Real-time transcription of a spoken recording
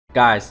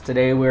Guys,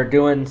 today we're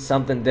doing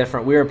something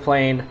different. We are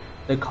playing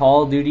the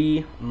Call of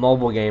Duty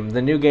mobile game,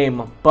 the new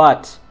game,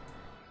 but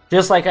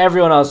just like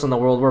everyone else in the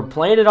world, we're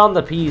playing it on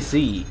the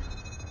PC.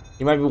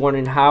 You might be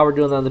wondering how we're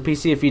doing it on the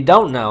PC. If you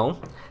don't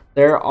know,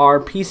 there are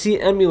PC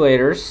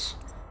emulators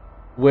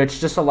which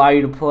just allow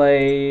you to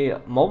play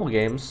mobile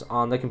games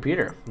on the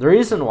computer. The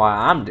reason why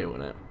I'm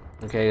doing it,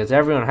 okay, is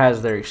everyone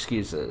has their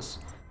excuses.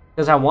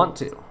 Because I want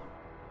to.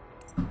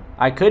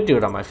 I could do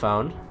it on my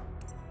phone.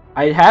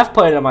 I have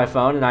played it on my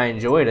phone and I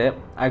enjoyed it.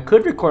 I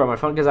could record on my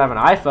phone because I have an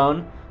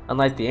iPhone,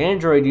 unlike the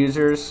Android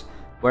users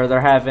where they're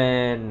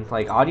having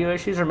like audio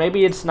issues, or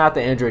maybe it's not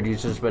the Android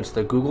users but it's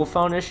the Google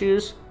phone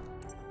issues.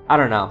 I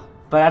don't know,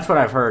 but that's what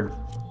I've heard.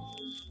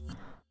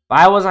 But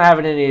I wasn't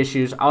having any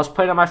issues. I was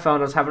playing on my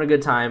phone, I was having a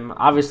good time.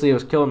 Obviously it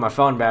was killing my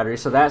phone battery,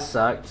 so that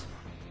sucked.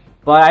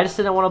 But I just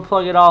didn't want to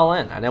plug it all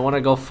in. I didn't want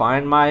to go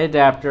find my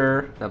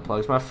adapter that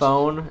plugs my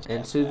phone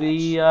into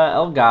the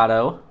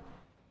Elgato.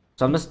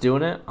 So I'm just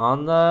doing it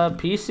on the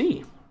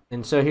PC.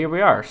 And so here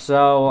we are.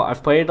 So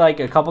I've played like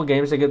a couple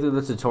games to get through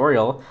the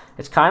tutorial.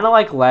 It's kind of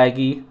like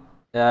laggy.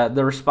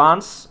 The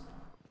response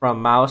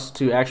from mouse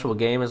to actual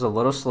game is a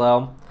little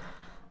slow.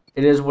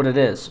 It is what it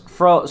is.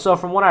 So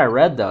from what I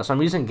read though, so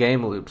I'm using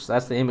Game Loops.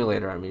 That's the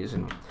emulator I'm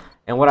using.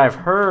 And what I've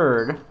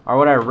heard, or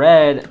what I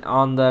read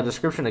on the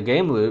description of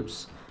Game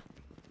Loops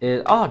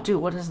is... Oh,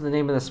 dude, what is the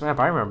name of this map?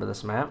 I remember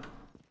this map.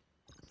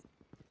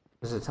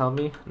 Does it tell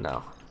me?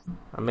 No.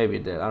 Or maybe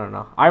it did. I don't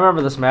know. I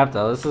remember this map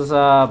though. This is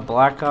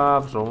Black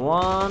Ops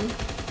 1.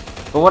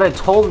 But what it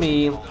told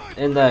me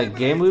in the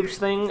Game Loops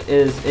thing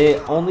is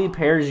it only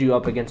pairs you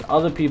up against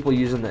other people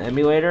using the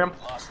emulator.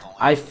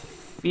 I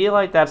feel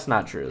like that's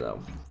not true though.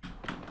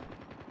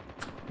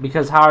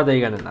 Because how are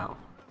they gonna know?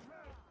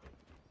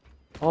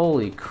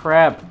 Holy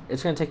crap.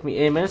 It's gonna take me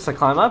 8 minutes to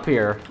climb up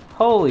here.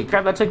 Holy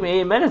crap, that took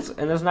me 8 minutes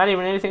and there's not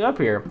even anything up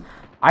here.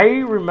 I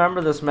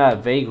remember this map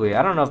vaguely.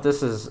 I don't know if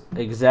this is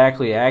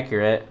exactly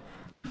accurate.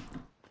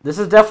 This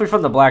is definitely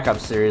from the Black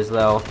Ops series,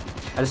 though.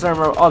 I just don't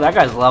remember. Oh, that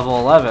guy's level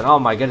 11. Oh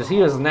my goodness, he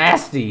was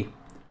nasty.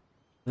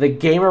 The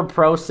Gamer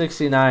Pro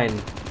 69.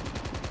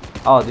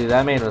 Oh, dude,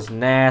 that man was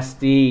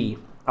nasty.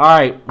 All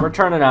right, we're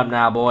turning up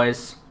now,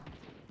 boys.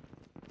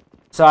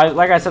 So,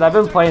 like I said, I've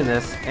been playing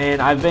this,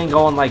 and I've been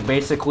going like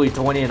basically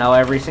 20-0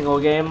 every single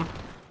game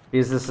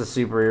because this is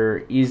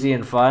super easy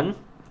and fun.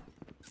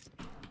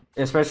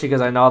 Especially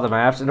because I know all the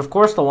maps, and of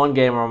course, the one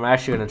game where I'm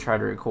actually going to try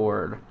to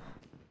record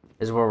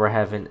is where we're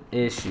having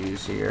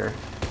issues here.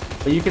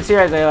 But you can see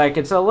right there, like,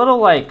 it's a little,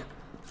 like,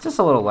 it's just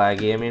a little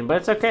laggy, I mean, but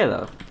it's okay,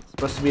 though. It's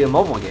supposed to be a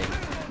mobile game.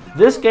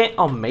 This game,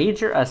 oh,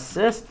 major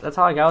assist? That's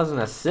all I got was an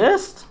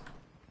assist?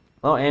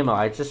 Low ammo,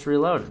 I just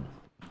reloaded.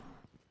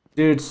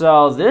 Dude,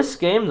 so this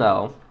game,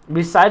 though,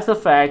 besides the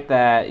fact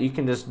that you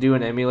can just do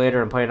an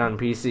emulator and play it on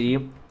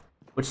PC,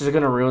 which is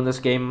going to ruin this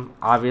game,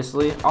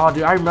 obviously. Oh,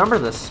 dude, I remember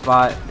this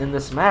spot in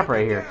this map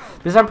right here.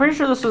 Because I'm pretty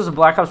sure this was a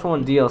Black Ops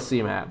 1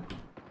 DLC map.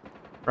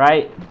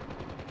 Right?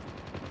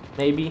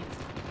 Maybe.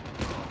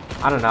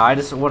 I don't know. I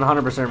just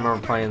 100%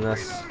 remember playing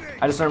this.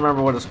 I just don't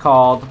remember what it's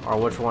called or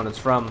which one it's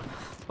from.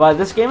 But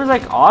this game is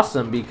like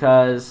awesome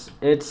because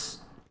it's...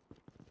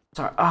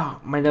 Sorry. Oh,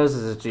 my nose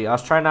is itchy. I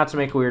was trying not to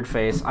make a weird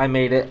face. I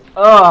made it.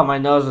 Oh, my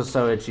nose is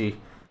so itchy.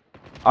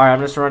 Alright, I'm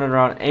just running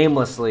around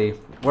aimlessly.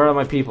 Where are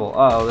my people?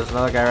 Uh-oh, there's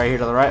another guy right here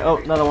to the right. Oh,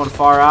 another one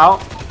far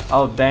out.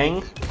 Oh,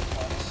 bang.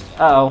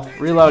 Uh-oh,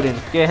 reloading.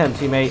 Get him,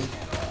 teammate.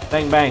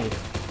 Bang, bang.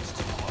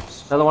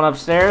 Another one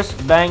upstairs.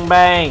 Bang,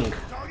 bang.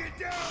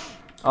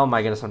 Oh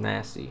my goodness, I'm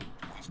nasty.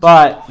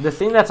 But the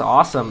thing that's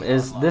awesome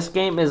is this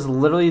game is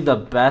literally the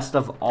best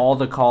of all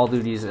the Call of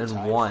Duties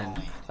in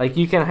one. Like,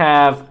 you can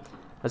have...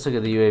 Let's look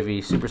at the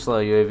UAV. Super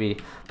slow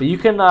UAV. But you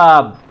can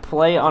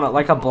play on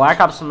like a Black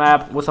Ops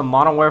map with a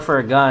Modern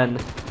Warfare gun.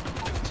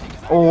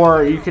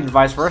 Or you can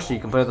vice versa. You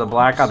can play with a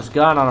Black Ops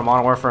gun on a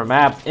Modern Warfare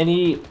map. And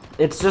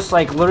it's just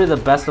like literally the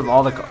best of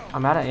all the...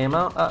 I'm out of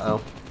ammo?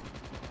 Uh-oh.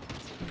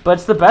 But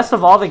it's the best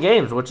of all the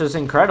games, which is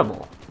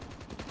incredible.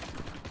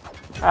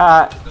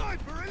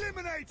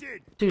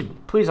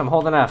 Dude, please, I'm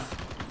holding F.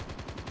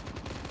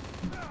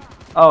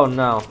 Oh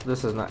no,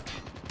 this is not...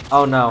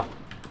 Oh no.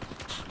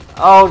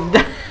 Oh,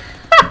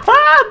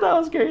 that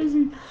was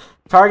crazy.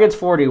 Target's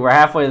 40, we're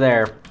halfway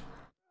there.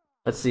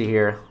 Let's see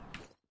here.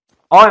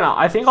 Oh no,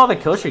 I think all the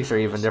kill streaks are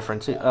even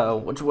different too.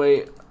 Which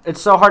way? It's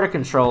so hard to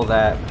control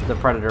that, the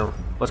Predator.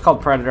 What's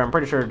called Predator, I'm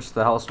pretty sure it's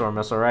the Hellstorm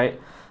missile, right?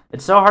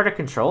 It's so hard to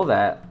control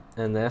that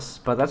in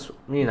this, but that's,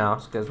 you know,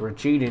 because we're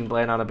cheating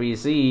playing on a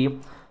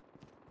PC.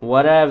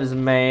 Whatevs,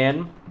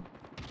 man.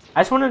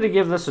 I just wanted to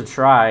give this a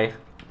try.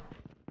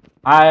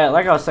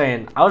 Like I was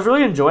saying, I was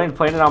really enjoying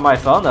playing it on my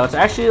phone though. It's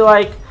actually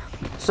like,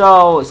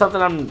 so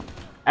something I'm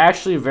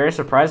actually very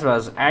surprised about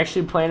is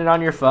actually playing it on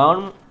your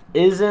phone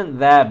isn't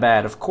that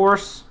bad. Of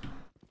course,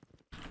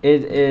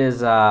 it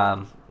is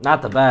not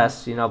the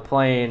best, you know,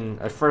 playing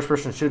a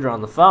first-person shooter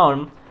on the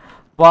phone,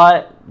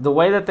 but the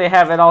way that they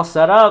have it all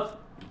set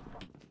up,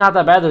 not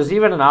that bad. There's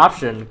even an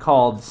option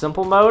called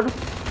simple mode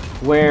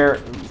where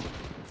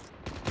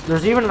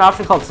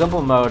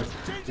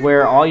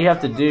all you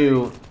have to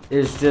do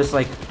is just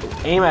like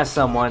aim at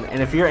someone,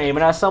 and if you're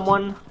aiming at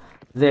someone,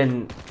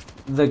 then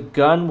the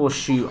gun will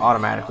shoot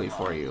automatically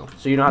for you,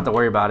 so you don't have to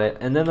worry about it.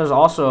 And then there's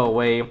also a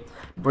way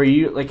where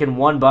you, like in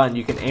one button,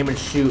 you can aim and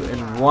shoot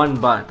in one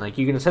button. Like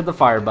you can just hit the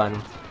fire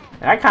button.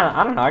 And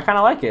I don't know, I kind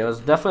of like it. It was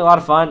definitely a lot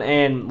of fun.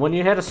 And when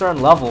you hit a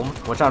certain level,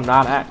 which I'm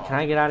not at, can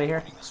I get out of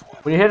here?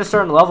 When you hit a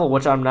certain level,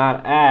 which I'm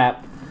not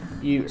at,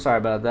 sorry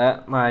about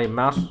that, my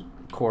mouse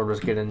cord was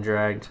getting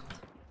dragged.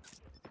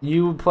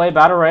 You play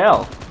Battle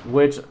Royale,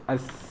 which I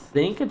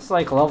think it's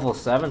like level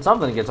 7.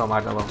 Something gets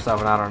unlocked at level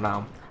 7, I don't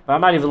know. But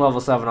I'm not even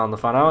level 7 on the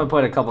fun. I only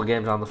played a couple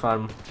games on the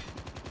fun.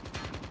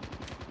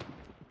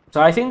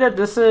 So I think that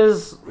this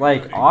is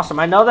like awesome.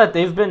 I know that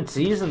they've been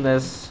teasing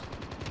this.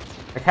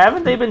 Like,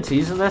 haven't they been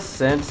teasing this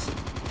since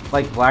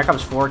like Black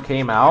Ops 4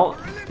 came out?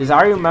 Because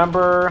I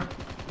remember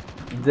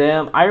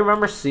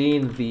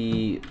seeing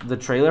the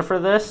trailer for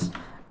this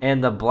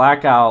and the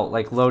blackout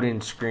like loading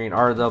screen,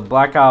 or the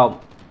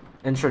blackout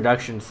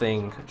introduction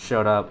thing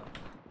showed up.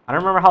 I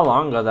don't remember how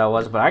long ago that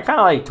was, but I kind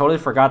of like totally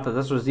forgot that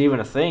this was even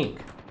a thing.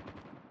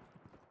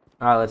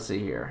 Alright, let's see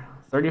here.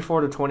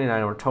 34 to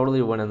 29, we're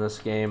totally winning this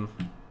game.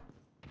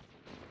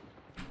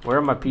 Where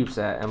are my peeps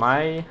at? Am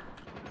I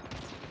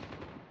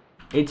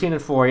 18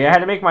 and 4? Yeah, I had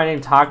to make my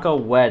name Taco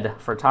Wed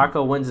for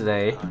Taco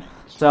Wednesday.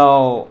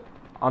 So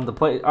on the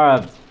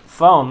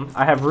phone,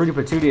 I have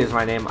RudeyPaTudey as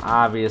my name,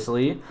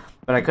 obviously,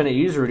 but I couldn't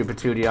use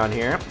RudeyPaTudey on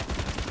here.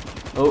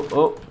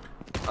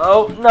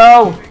 Oh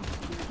no!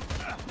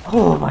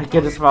 Oh my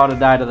goodness, if I would have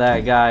died to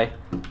that guy.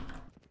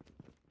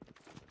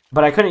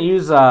 But I couldn't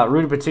use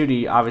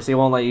RudeyPaTudey. Obviously, it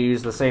won't let you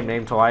use the same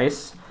name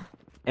twice.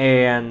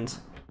 And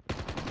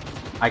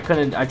I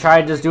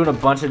tried just doing a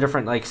bunch of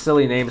different like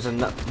silly names,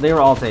 and they were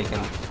all taken.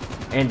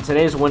 And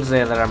today's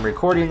Wednesday that I'm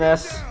recording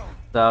this,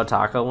 so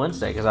Taco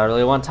Wednesday, because I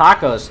really want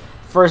tacos.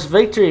 First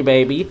victory,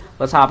 baby.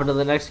 Let's hop into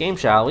the next game,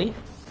 shall we?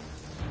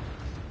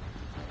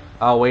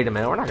 Oh, wait a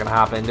minute. We're not going to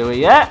hop into it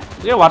yet. We're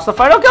going to watch the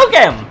final kill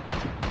cam.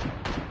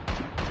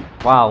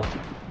 Wow.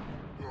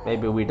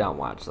 Maybe we don't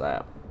watch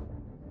that.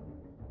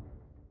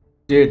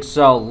 Dude,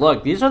 so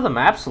look. These are the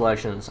map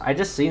selections. I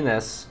just seen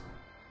this.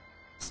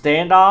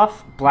 Standoff.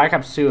 Black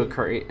Ops 2.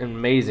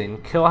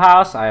 Amazing. Kill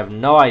House. I have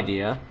no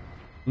idea.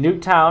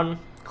 Nuketown.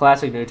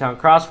 Classic Nuketown.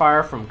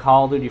 Crossfire from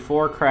Call of Duty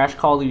 4. Crash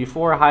Call of Duty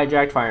 4.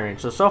 Hijacked Fire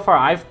Range. So far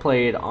I've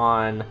played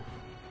on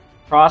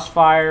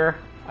Crossfire.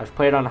 I've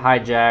played on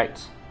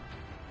Hijacked.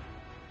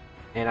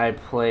 And I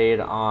played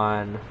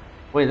on...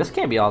 Wait, this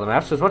can't be all the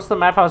maps, because what's the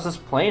map I was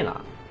just playing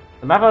on?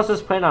 The map I was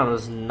just playing on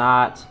was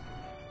not...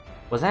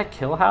 Was that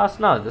Kill House?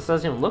 No, this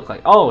doesn't even look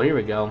like... Oh, here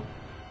we go.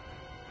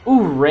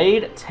 Ooh,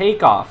 Raid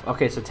Takeoff.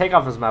 Okay, so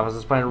Takeoff is the map I was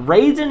just playing.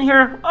 Raid's in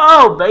here?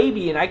 Oh,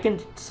 baby! And I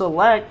can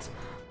select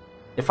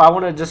if I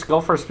want to just go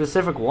for a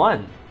specific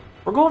one.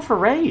 We're going for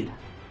Raid.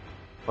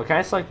 Well, can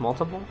I select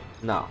multiple?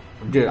 No.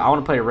 Dude, I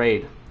want to play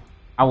Raid.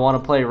 I want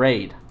to play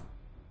Raid.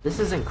 This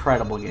is an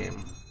incredible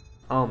game.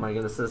 Oh my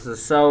goodness, this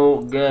is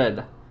so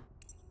good.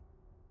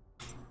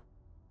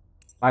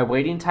 My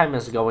waiting time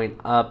is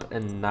going up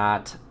and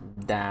not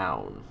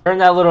down. During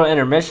that little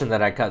intermission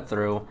that I cut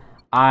through,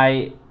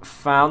 I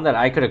found that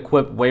I could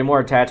equip way more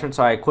attachments.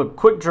 So I equipped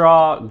Quick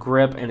Draw,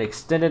 Grip, and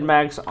Extended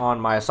Mags on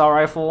my assault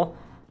rifle.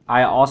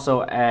 I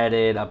also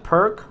added a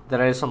perk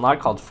that I just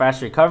unlocked called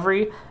Fast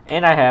Recovery.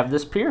 And I have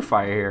this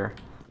Purifier here,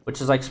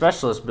 which is like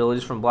specialist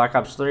abilities from Black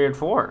Ops 3 and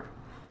 4.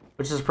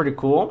 Which is pretty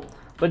cool.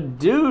 But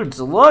dudes,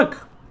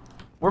 look!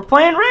 We're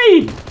playing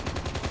Raid!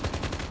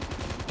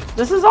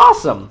 This is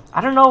awesome!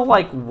 I don't know,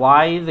 like,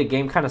 why the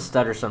game kind of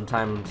stutters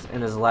sometimes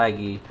and is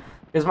laggy.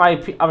 Because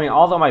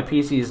although my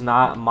PC is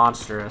not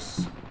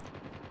monstrous,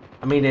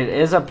 I mean, it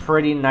is a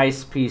pretty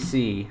nice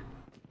PC.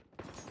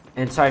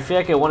 And so I feel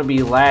like it wouldn't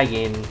be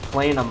lagging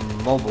playing a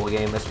mobile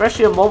game.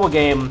 Especially a mobile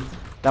game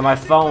that my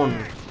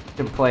phone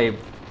can play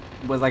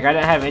with, like, I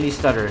didn't have any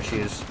stutter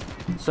issues.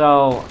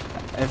 So,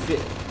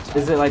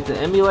 is it like the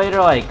emulator,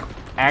 like,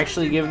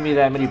 actually giving me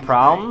that many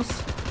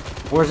problems?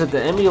 Or is it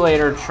the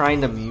emulator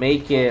trying to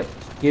make it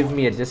give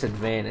me a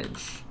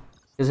disadvantage?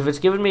 Because if it's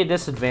giving me a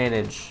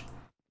disadvantage,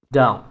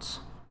 don't.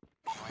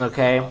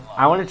 Okay?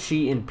 I want to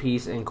cheat in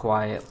peace and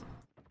quiet.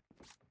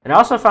 And I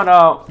also found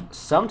out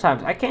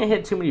sometimes I can't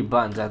hit too many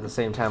buttons at the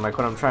same time. Like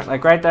when I'm trying,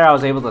 like right there I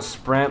was able to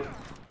sprint,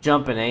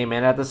 jump, and aim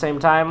in at the same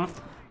time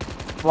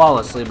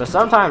flawlessly. But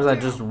sometimes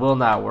that just will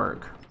not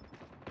work.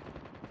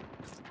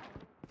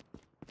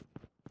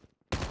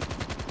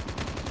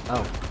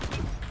 Oh.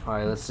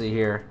 Alright, let's see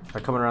here. Am I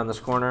coming around this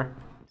corner?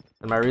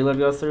 Did my reload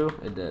go through?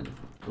 It did.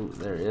 Ooh,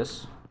 there it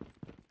is.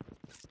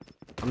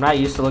 I'm not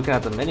used to looking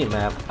at the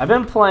mini-map. I've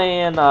been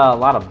playing a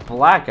lot of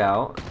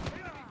Blackout,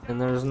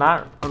 and there's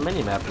not a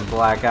mini-map in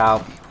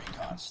Blackout.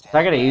 So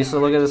I gotta get used to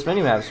look at this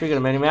mini-map. Speaking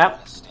of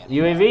mini-map,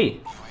 UAV.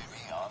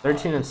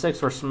 13 and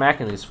 6, we're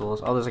smacking these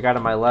fools. Oh, there's a guy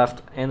to my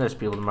left, and there's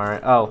people to my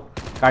right. Oh,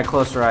 guy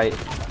close right.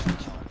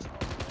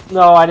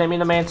 No, I didn't mean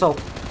to mantle.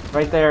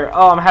 Right there.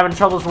 Oh, I'm having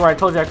troubles where I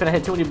told you I couldn't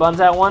hit too many buttons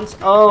at once.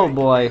 Oh,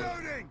 boy.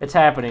 It's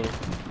happening.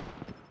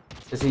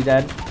 Is he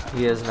dead?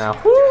 He is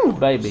now. Woo,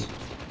 baby.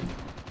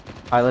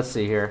 Alright, let's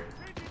see here.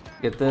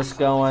 Get this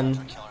going.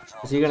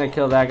 Is he gonna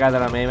kill that guy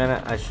that I'm aiming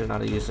at? I should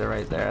not have used it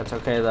right there. That's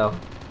okay though.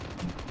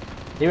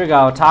 Here we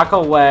go.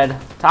 Taco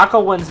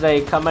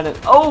Wednesday coming in.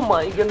 Oh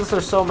my goodness,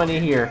 there's so many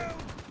here.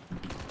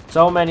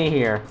 So many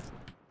here.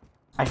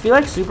 I feel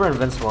like super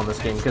invincible in this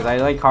game because I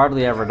like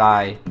hardly ever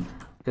die.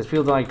 Because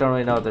people don't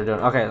really know what they're doing.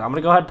 Okay, I'm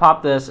gonna go ahead and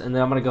pop this, and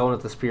then I'm gonna go in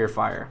with the spear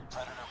fire.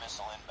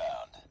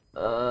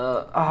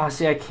 Oh,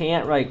 see, I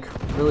can't like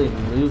really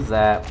move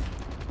that.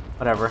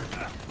 Whatever.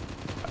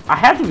 I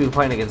have to be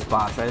playing against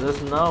bots, right?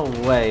 There's no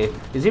way.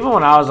 Because even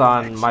when I was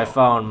on my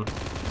phone,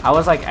 I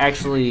was like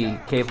actually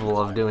capable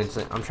of doing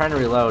something. I'm trying to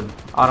reload.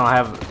 I don't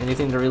have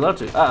anything to reload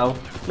to. Uh-oh.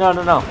 No,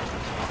 no, no.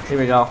 Here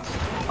we go.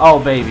 Oh,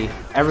 baby.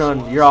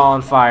 Everyone, you're all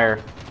on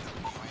fire.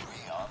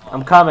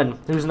 I'm coming.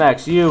 Who's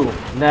next? You.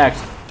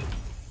 Next.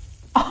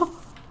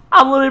 Oh,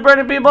 I'm literally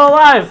burning people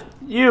alive.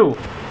 You.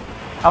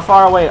 How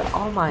far away?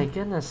 Oh, my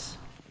goodness.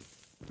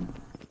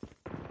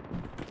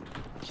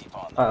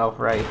 Uh-oh,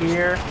 right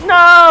here.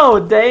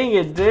 No! Dang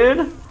it,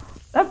 dude.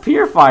 That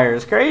peer fire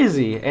is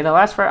crazy. And the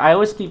last fire, I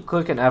always keep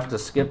clicking F to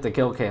skip the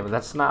kill cam, but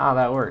that's not how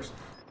that works.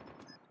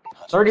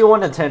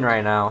 31 to 10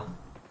 right now.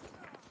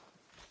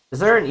 Is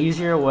there an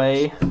easier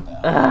way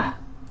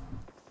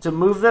to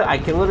move that? I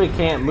literally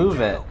can't move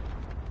it.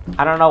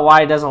 I don't know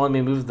why it doesn't let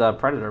me move the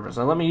predator.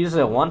 So let me use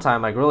it one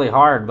time, like really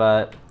hard,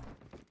 but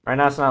right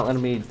now it's not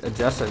letting me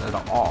adjust it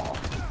at all.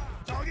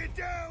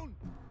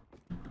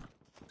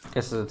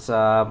 Guess it's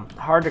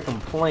hard to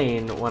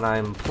complain when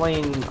I'm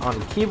playing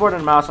on keyboard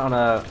and mouse on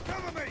a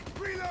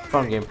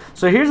phone game.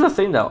 So here's the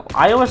thing though,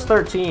 iOS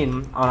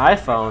 13 on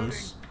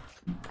iPhones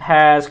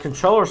has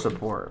controller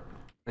support.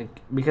 Like,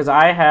 because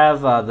I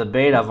have the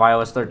beta of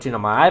iOS 13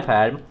 on my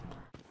iPad,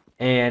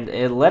 and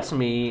it lets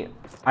me,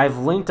 I've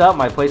linked up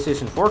my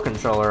PlayStation 4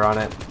 controller on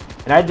it,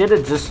 and I did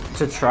it just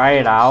to try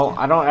it out.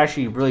 I don't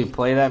actually really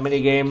play that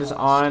many games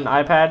on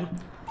iPad.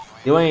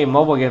 The only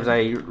mobile games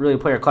I really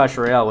play are Clash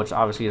Royale, which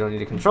obviously you don't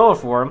need a controller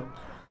for.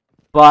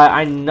 But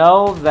I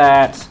know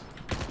that,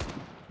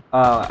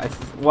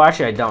 well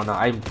actually I don't know.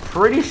 I'm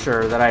pretty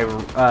sure that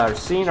I've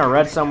seen or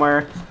read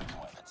somewhere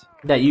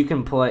that you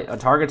can play,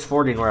 target's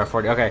 40 and we're at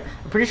 40. Okay,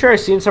 I'm pretty sure I've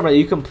seen somewhere that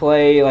you can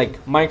play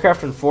like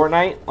Minecraft and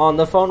Fortnite on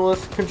the phone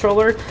with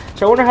controller.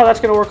 So I wonder how that's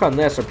going to work on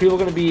this. Are people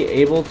going to be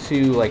able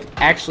to like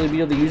actually be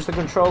able to use the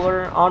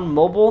controller on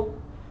mobile?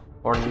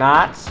 Or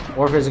not,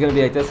 or if it's going to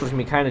be like this, which is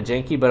going to be kind of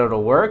janky, but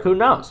it'll work, who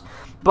knows.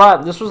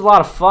 But this was a lot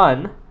of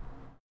fun,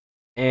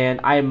 and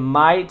I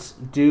might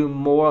do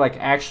more like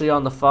actually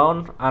on the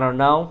phone. I don't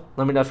know.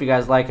 Let me know if you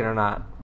guys like it or not.